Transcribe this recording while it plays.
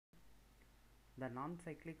The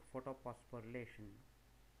non-cyclic photophosphorylation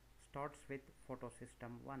starts with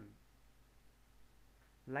photosystem 1.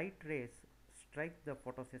 Light rays strike the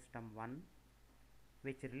photosystem 1,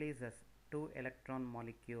 which releases two electron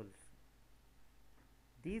molecules.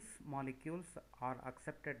 These molecules are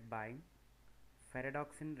accepted by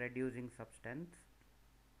ferredoxin reducing substance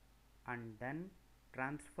and then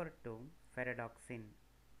transferred to ferredoxin.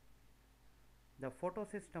 The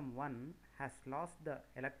photosystem 1 has lost the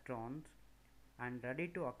electrons and ready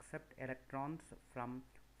to accept electrons from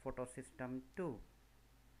photosystem 2.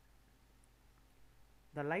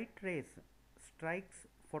 The light rays strikes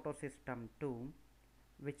photosystem 2,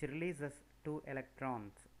 which releases two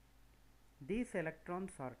electrons. These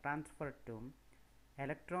electrons are transferred to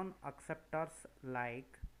electron acceptors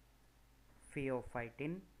like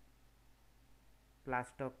pheophytin,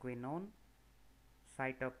 plastoquinone,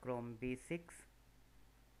 cytochrome B6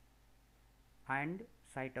 and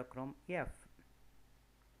cytochrome F.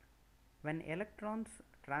 When electrons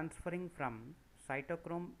transferring from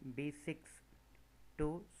cytochrome B6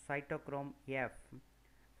 to cytochrome F,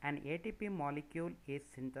 an ATP molecule is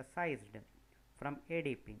synthesized from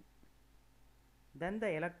ADP. Then the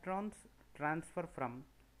electrons transfer from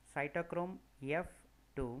cytochrome F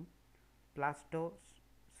to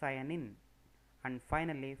plastocyanin and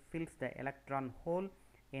finally fills the electron hole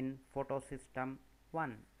in photosystem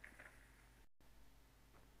 1.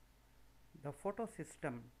 The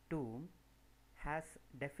photosystem 2 has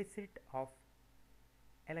deficit of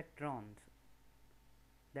electrons.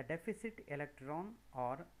 The deficit electron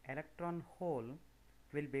or electron hole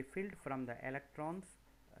will be filled from the electrons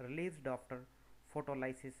released after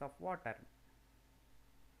photolysis of water.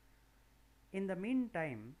 In the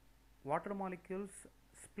meantime, water molecules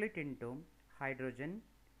split into hydrogen,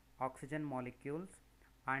 oxygen molecules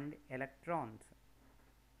and electrons.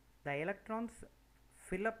 The electrons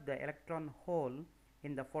fill up the electron hole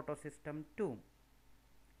in the photosystem 2.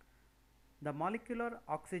 The molecular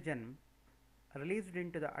oxygen released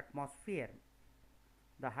into the atmosphere.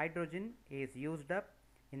 The hydrogen is used up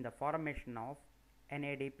in the formation of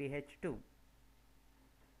NADPH2.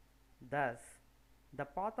 Thus, the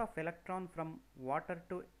path of electron from water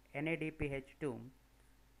to NADPH2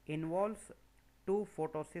 involves two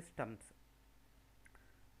photosystems.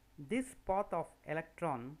 This path of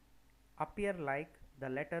electron appear like the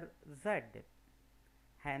letter Z.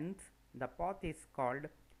 Hence, the path is called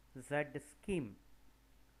Z scheme.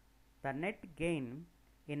 The net gain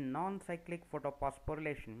in non-cyclic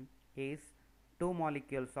photophosphorylation is 2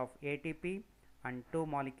 molecules of ATP and 2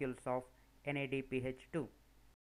 molecules of NADPH2.